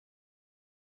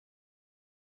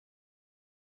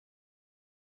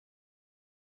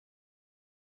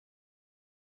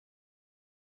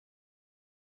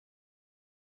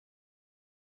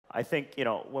I think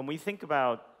when we think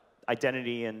about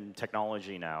identity and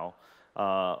technology now,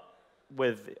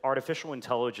 with artificial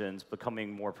intelligence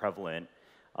becoming more prevalent,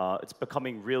 it's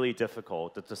becoming really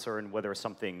difficult to discern whether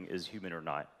something is human or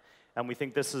not. And we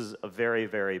think this is a very,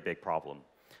 very big problem.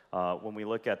 When we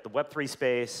look at the Web3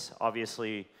 space,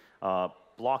 obviously,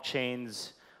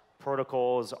 blockchains,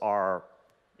 protocols are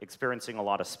experiencing a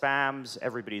lot of spams.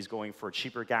 Everybody's going for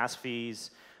cheaper gas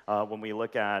fees. When we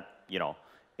look at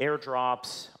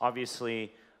airdrops,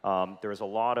 obviously, there's a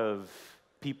lot of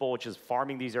people just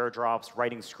farming these airdrops,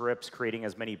 writing scripts, creating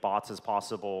as many bots as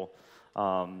possible.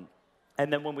 And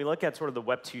then when we look at sort of the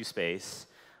Web2 space,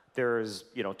 there's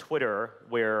Twitter,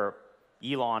 where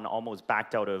Elon almost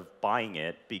backed out of buying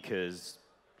it because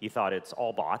he thought it's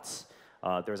all bots.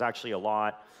 There's actually a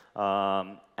lot.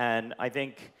 And I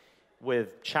think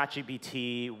with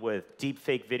ChatGPT, with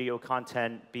deepfake video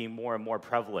content being more and more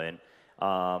prevalent,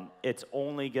 it's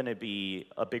only going to be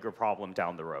a bigger problem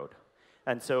down the road.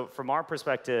 And so from our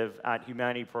perspective at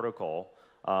Humanity Protocol,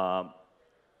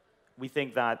 we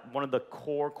think that one of the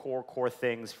core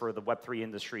things for the Web3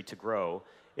 industry to grow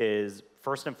is,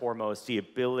 first and foremost, the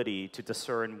ability to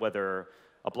discern whether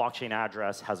a blockchain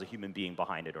address has a human being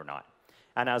behind it or not.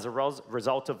 And as a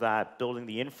result of that, building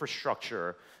the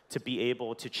infrastructure to be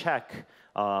able to check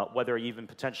whether even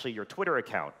potentially your Twitter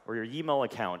account or your email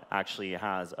account actually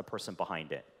has a person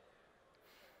behind it.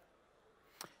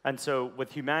 And so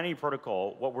with Humanity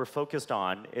Protocol, what we're focused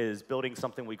on is building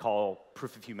something we call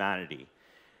proof of humanity.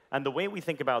 And the way we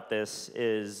think about this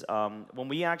is when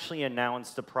we actually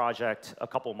announced the project a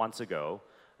couple months ago,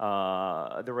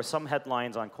 there were some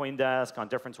headlines on CoinDesk, on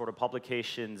different sort of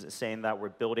publications, saying that we're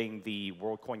building the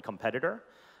WorldCoin competitor.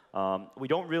 We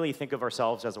don't really think of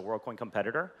ourselves as a WorldCoin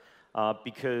competitor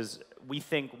because we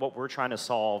think what we're trying to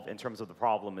solve in terms of the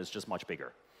problem is just much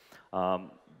bigger.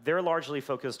 They're largely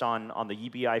focused on the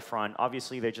UBI front.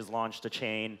 Obviously, they just launched a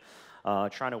chain,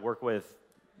 trying to work with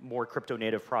more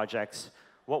crypto-native projects.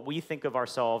 What we think of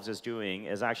ourselves as doing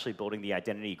is actually building the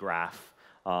identity graph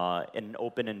in an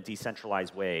open and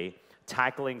decentralized way,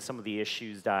 tackling some of the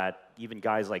issues that even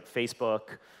guys like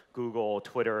Facebook, Google,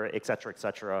 Twitter, et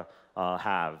cetera,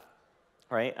 have.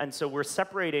 Right? And so we're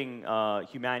separating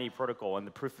Humanity Protocol and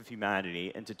the proof of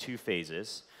humanity into two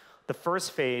phases. The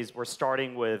first phase, we're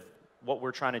starting with what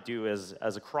we're trying to do as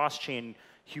a cross-chain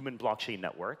human blockchain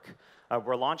network.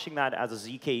 We're launching that as a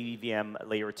ZK EVM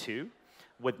layer 2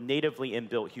 with natively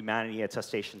inbuilt humanity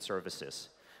attestation services.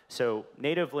 So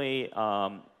natively,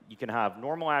 you can have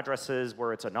normal addresses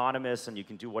where it's anonymous and you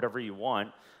can do whatever you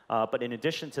want. But in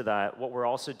addition to that, what we're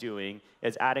also doing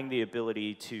is adding the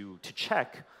ability to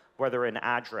check whether an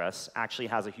address actually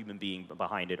has a human being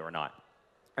behind it or not.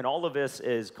 And all of this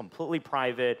is completely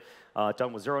private,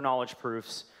 done with zero-knowledge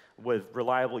proofs, with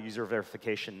reliable user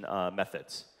verification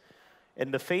methods.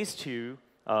 In the phase 2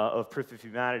 of proof of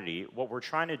humanity, what we're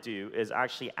trying to do is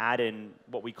actually add in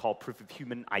what we call proof of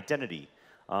human identity.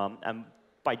 And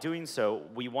by doing so,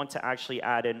 we want to actually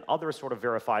add in other sort of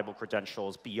verifiable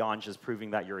credentials beyond just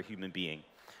proving that you're a human being.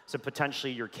 So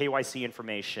potentially your KYC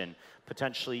information,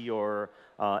 potentially your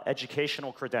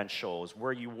educational credentials,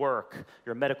 where you work,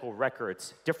 your medical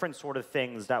records, different sort of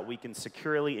things that we can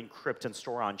securely encrypt and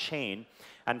store on chain.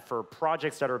 And for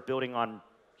projects that are building on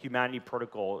Humanity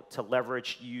Protocol to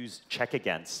leverage, use, check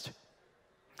against.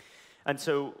 And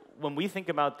so when we think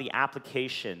about the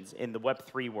applications in the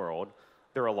Web3 world,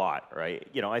 there are a lot, right?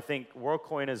 I think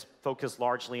WorldCoin is focused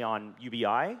largely on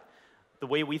UBI. The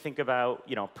way we think about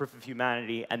proof of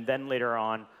humanity, and then later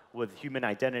on with human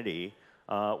identity,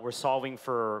 we're solving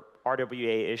for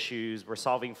RWA issues. We're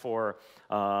solving for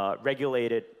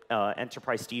regulated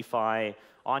enterprise DeFi,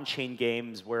 on-chain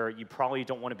games where you probably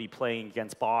don't want to be playing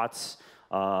against bots.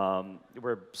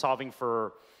 We're solving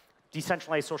for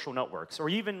decentralized social networks, or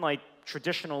even like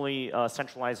traditionally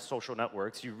centralized social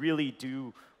networks. You really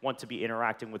do want to be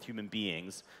interacting with human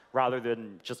beings rather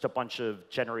than just a bunch of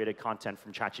generated content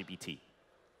from ChatGPT.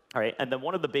 All right, and then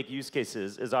one of the big use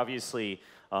cases is obviously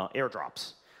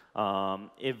airdrops.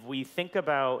 If we think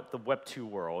about the Web2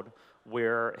 world,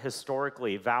 where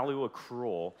historically value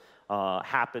accrual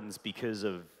happens because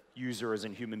of users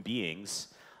and human beings,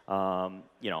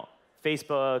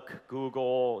 Facebook,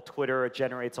 Google, Twitter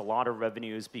generates a lot of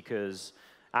revenues because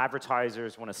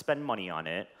advertisers want to spend money on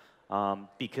it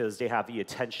because they have the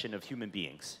attention of human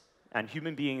beings. And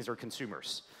human beings are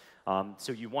consumers.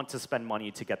 So you want to spend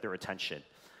money to get their attention.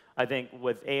 I think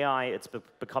with AI, it's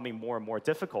becoming more and more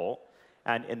difficult.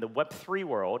 And in the Web3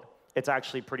 world, it's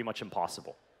actually pretty much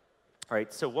impossible. All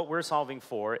right, so what we're solving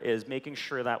for is making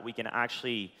sure that we can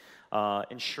actually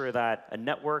ensure that a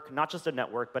network, not just a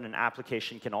network, but an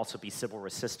application can also be Sybil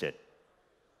assisted.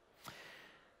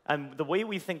 And the way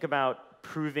we think about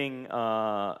proving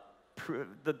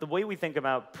the way we think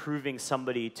about proving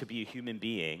somebody to be a human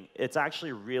being, it's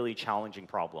actually a really challenging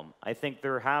problem. I think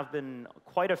there have been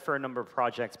quite a fair number of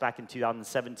projects back in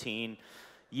 2017,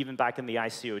 even back in the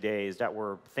ICO days, that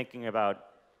were thinking about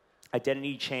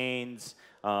identity chains,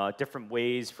 different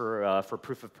ways for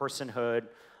proof of personhood.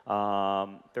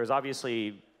 There's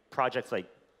obviously projects like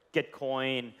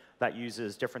Gitcoin that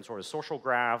uses different sort of social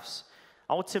graphs.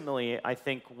 Ultimately, I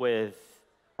think with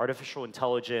artificial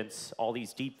intelligence, all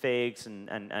these deepfakes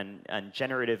and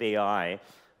generative AI,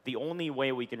 the only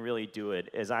way we can really do it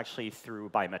is actually through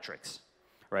biometrics,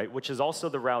 right? Which is also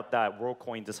the route that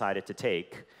WorldCoin decided to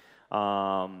take.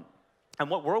 And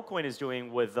what WorldCoin is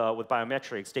doing with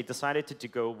biometrics, they decided to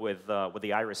go with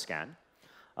the iris scan,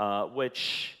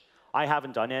 which I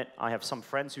haven't done it. I have some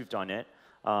friends who've done it,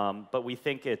 but we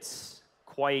think it's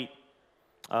quite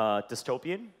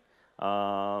dystopian.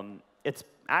 It's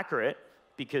accurate,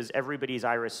 because everybody's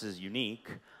iris is unique.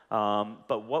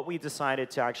 But what we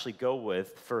decided to actually go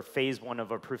with for phase 1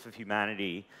 of our proof of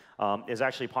humanity is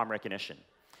actually palm recognition.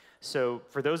 So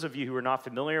for those of you who are not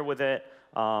familiar with it,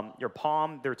 your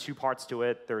palm, there are 2 parts to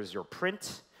it. There's your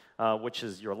print, which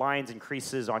is your lines and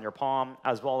creases on your palm,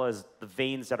 as well as the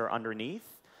veins that are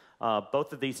underneath.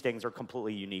 Both of these things are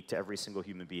completely unique to every single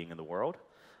human being in the world.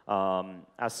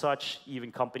 As such,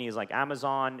 even companies like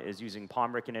Amazon is using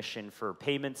palm recognition for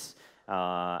payments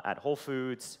at Whole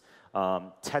Foods.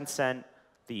 Tencent,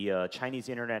 the Chinese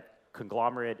internet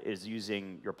conglomerate, is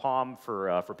using your palm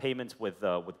for payments with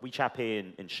WeChat Pay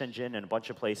in Shenzhen and a bunch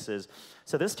of places.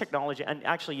 So this technology, and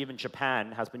actually even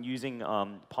Japan, has been using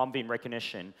palm vein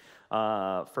recognition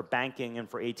for banking and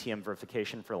for ATM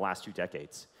verification for the last 2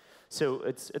 decades. So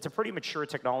it's a pretty mature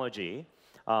technology.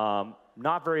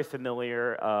 Not very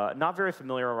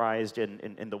familiarized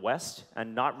in the West,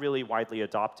 and not really widely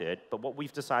adopted. But what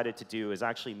we've decided to do is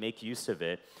actually make use of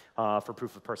it for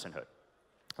proof of personhood,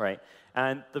 right?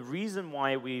 And the reason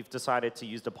why we've decided to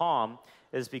use the palm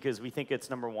is because we think it's,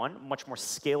 number one, much more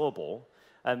scalable,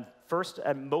 and first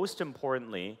and most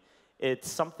importantly, it's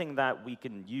something that we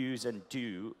can use and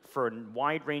do for a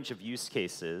wide range of use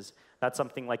cases that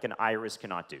something like an iris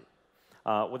cannot do.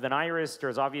 With an iris,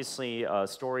 there's obviously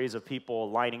stories of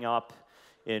people lining up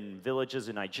in villages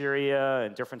in Nigeria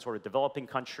and different sort of developing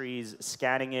countries,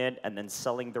 scanning it and then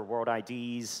selling their world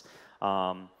IDs,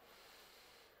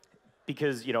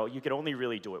 because you can only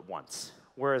really do it once.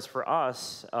 Whereas for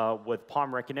us, with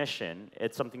palm recognition,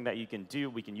 it's something that you can do.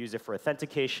 We can use it for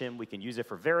authentication. We can use it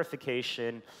for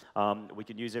verification. We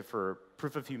can use it for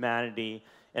proof of humanity.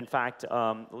 In fact,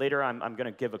 later I'm going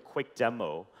to give a quick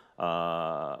demo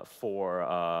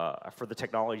for the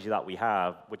technology that we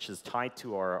have, which is tied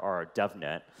to our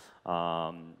DevNet,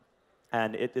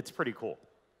 and it's pretty cool,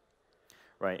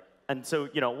 right? And so,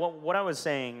 what I was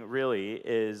saying really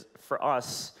is, for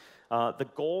us, the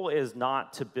goal is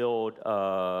not to build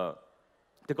a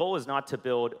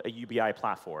UBI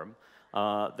platform.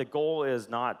 The goal is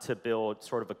not to build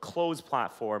sort of a closed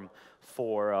platform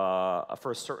for a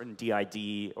certain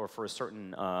DID or for a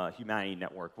certain humanity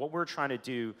network. What we're trying to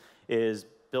do is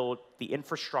build the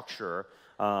infrastructure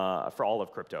for all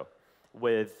of crypto,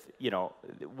 with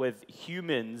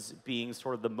humans being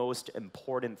sort of the most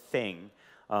important thing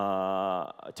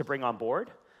to bring on board,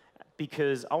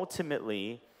 because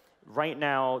ultimately, right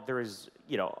now there's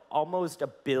almost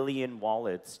 1 billion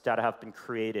wallets that have been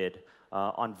created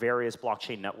on various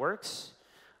blockchain networks.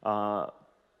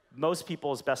 Most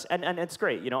people's best, and it's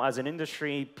great, as an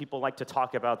industry, people like to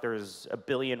talk about there's 1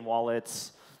 billion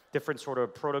wallets. Different sort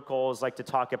of protocols like to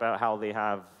talk about how they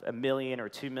have 1 million or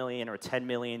 2 million or 10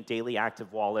 million daily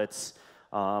active wallets.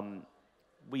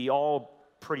 We all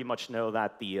pretty much know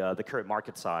that the current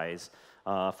market size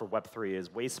for Web3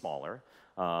 is way smaller.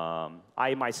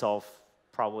 I myself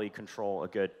probably control a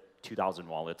good 2,000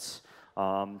 wallets.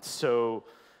 So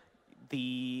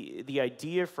the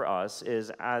idea for us is,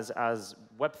 as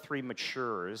Web3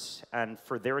 matures and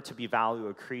for there to be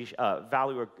value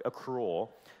accrual,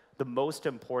 the most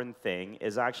important thing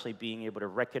is actually being able to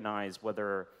recognize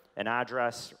whether an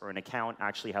address or an account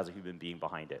actually has a human being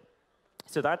behind it.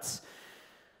 So that's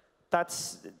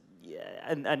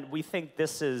and we think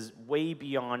this is way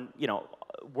beyond.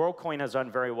 WorldCoin has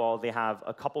done very well. They have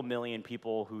a couple million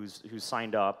people who's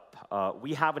signed up.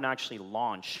 We haven't actually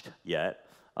launched yet.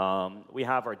 We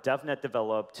have our DevNet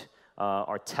developed.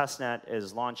 Our testnet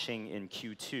is launching in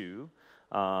Q2.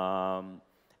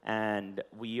 And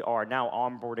we are now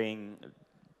onboarding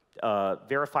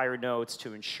verifier nodes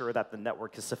to ensure that the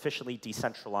network is sufficiently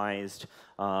decentralized.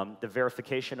 The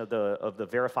verification of the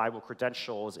verifiable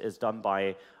credentials is done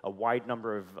by a wide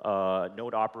number of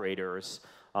node operators.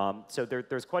 So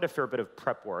there's quite a fair bit of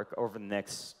prep work over the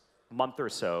next month or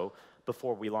so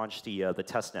before we launch the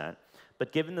testnet.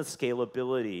 But given the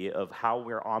scalability of how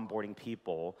we're onboarding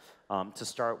people to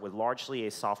start with largely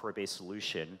a software-based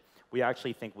solution, we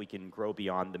actually think we can grow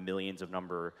beyond the millions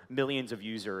of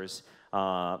users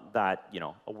that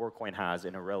a WorkCoin has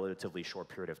in a relatively short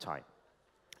period of time.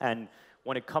 And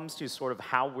when it comes to sort of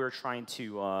how we're trying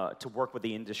to work with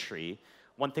the industry,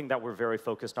 one thing that we're very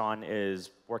focused on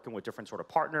is working with different sort of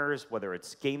partners, whether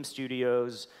it's game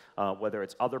studios, whether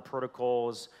it's other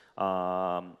protocols,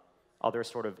 other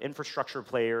sort of infrastructure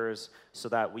players, so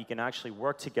that we can actually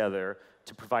work together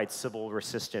to provide civil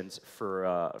resistance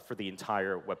for the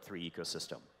entire Web3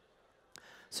 ecosystem.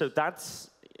 So that's,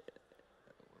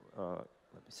 let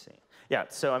me see. Yeah,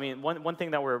 so I mean, one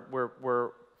thing that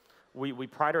we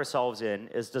pride ourselves in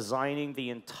is designing the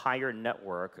entire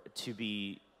network to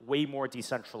be way more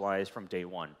decentralized from day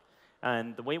one.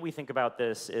 And the way we think about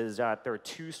this is that there are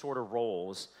two sort of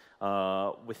roles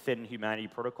within Humanity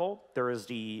Protocol. There is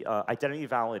the identity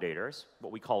validators,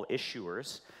 what we call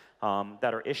issuers,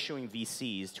 that are issuing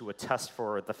VCs to attest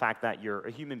for the fact that you're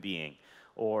a human being,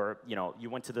 or you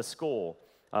went to this school,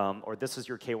 or this is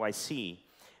your KYC.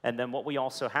 And then what we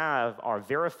also have are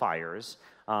verifiers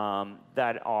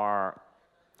that are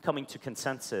coming to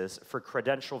consensus for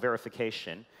credential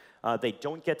verification. They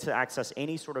don't get to access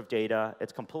any sort of data.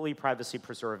 It's completely privacy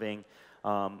preserving.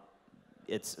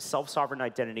 It's self-sovereign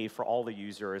identity for all the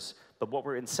users. But what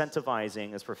we're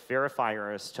incentivizing is for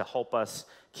verifiers to help us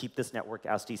keep this network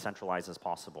as decentralized as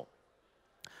possible.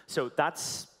 So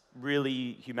that's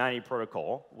really Humanity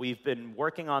Protocol. We've been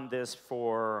working on this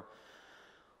for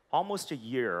almost a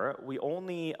year. We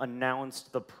only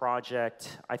announced the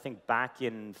project, I think, back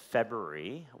in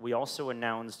February. We also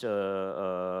announced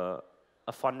a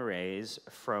fundraise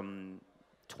from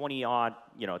 20-odd,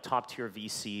 top-tier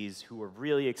VCs who were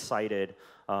really excited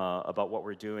about what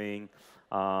we're doing.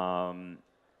 A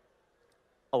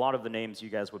lot of the names you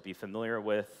guys would be familiar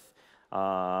with.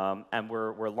 And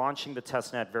we're launching the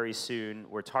testnet very soon.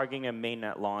 We're targeting a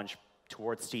mainnet launch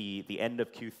towards the end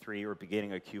of Q3 or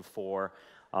beginning of Q4.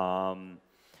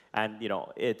 And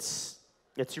it's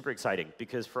super exciting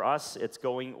because for us, it's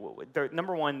going.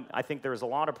 Number one, I think there's a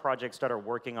lot of projects that are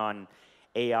working on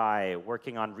AI,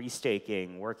 working on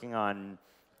restaking, working on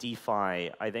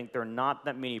DeFi. I think there are not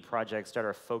that many projects that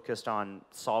are focused on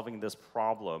solving this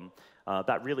problem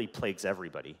that really plagues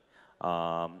everybody.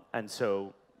 And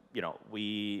so,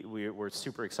 we're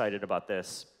super excited about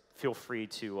this. Feel free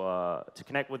to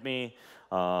connect with me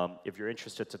if you're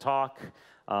interested to talk.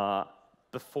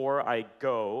 Before I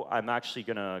go, I'm actually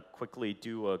going to quickly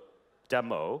do a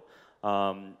demo.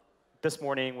 This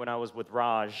morning when I was with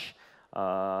Raj,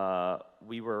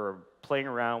 we were playing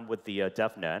around with the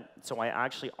DevNet. So I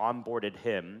actually onboarded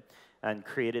him and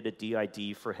created a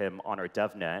DID for him on our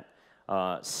DevNet,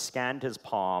 scanned his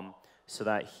palm so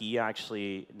that he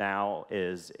actually now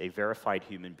is a verified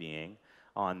human being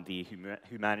on the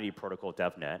Humanity Protocol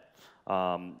DevNet.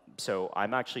 So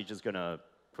I'm actually just going to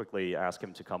quickly ask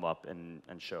him to come up and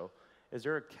show. Is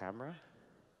there a camera?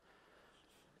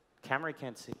 Camera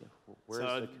can't see.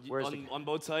 On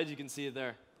both sides, you can see it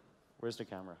there. Where's the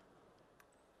camera?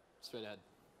 Straight ahead.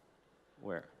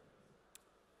 Where?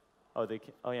 Oh, they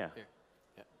can, oh yeah. Here.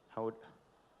 Yeah. How would?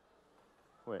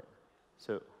 Wait.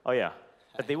 So, oh yeah.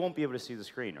 But they won't be able to see the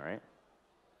screen, right?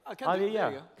 Oh,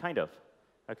 yeah, kind of.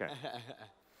 Okay.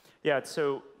 Yeah.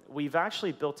 So we've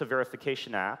actually built a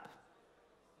verification app.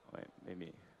 Wait,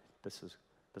 maybe this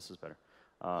is better.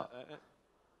 All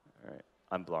right.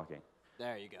 I'm blocking.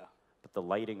 There you go. But the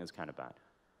lighting is kind of bad.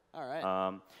 All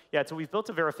right. Yeah, so we've built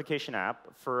a verification app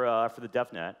for the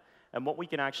DevNet, and what we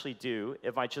can actually do,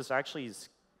 if I just actually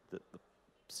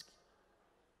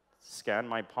scan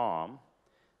my palm,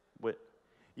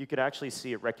 you could actually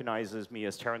see it recognizes me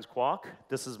as Terence Kwok.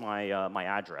 This is my my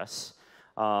address,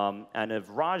 and if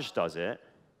Raj does it,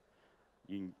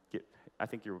 you can get. I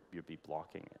think you'll be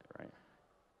blocking it, right?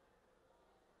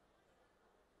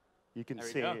 You can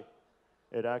see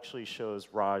it actually shows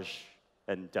Raj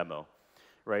and demo.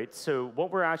 Right? So what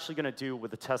we're actually going to do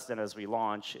with the testnet as we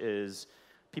launch is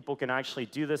people can actually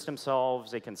do this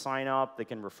themselves. They can sign up. They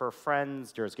can refer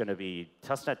friends. There's going to be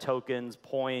testnet tokens,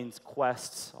 points,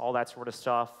 quests, all that sort of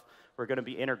stuff. We're going to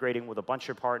be integrating with a bunch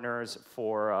of partners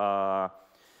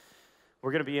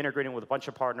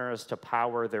to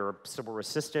power their civil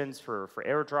resistance for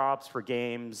airdrops, for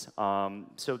games.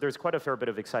 So there's quite a fair bit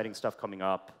of exciting stuff coming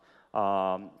up.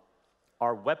 Our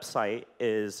website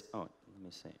is, oh, let me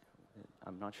see.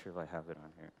 I'm not sure if I have it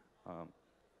on here.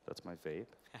 That's my vape.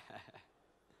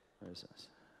 Where is this?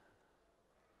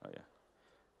 Oh, yeah.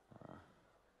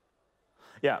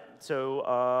 Yeah,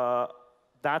 so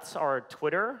that's our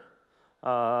Twitter.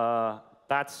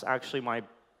 That's actually my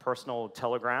personal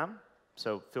Telegram,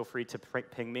 so feel free to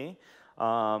ping me.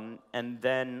 And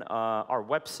then our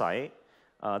website,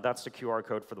 that's the QR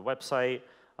code for the website.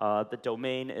 The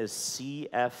domain is cfh.xyz,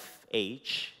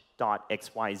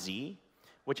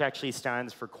 which actually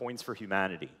stands for Coins for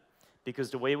Humanity.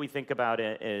 Because the way we think about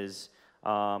it is,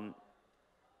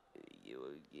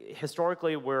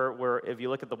 historically, if you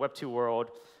look at the Web 2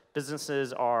 world,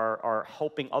 businesses are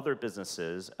helping other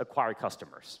businesses acquire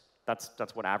customers.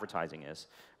 That's what advertising is,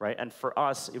 right? And for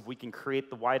us, if we can create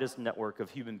the widest network of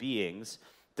human beings,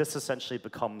 this essentially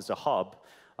becomes a hub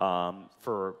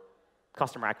for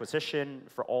customer acquisition,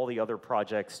 for all the other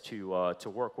projects to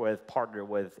work with, partner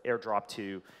with, airdrop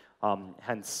to.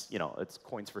 Hence, it's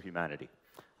Coins for Humanity.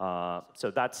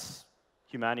 So that's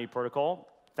Humanity Protocol.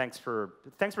 Thanks for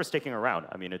sticking around.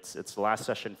 I mean, it's the last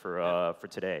session for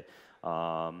today.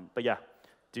 But yeah,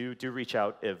 do reach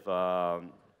out if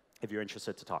you're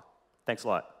interested to talk. Thanks a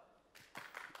lot.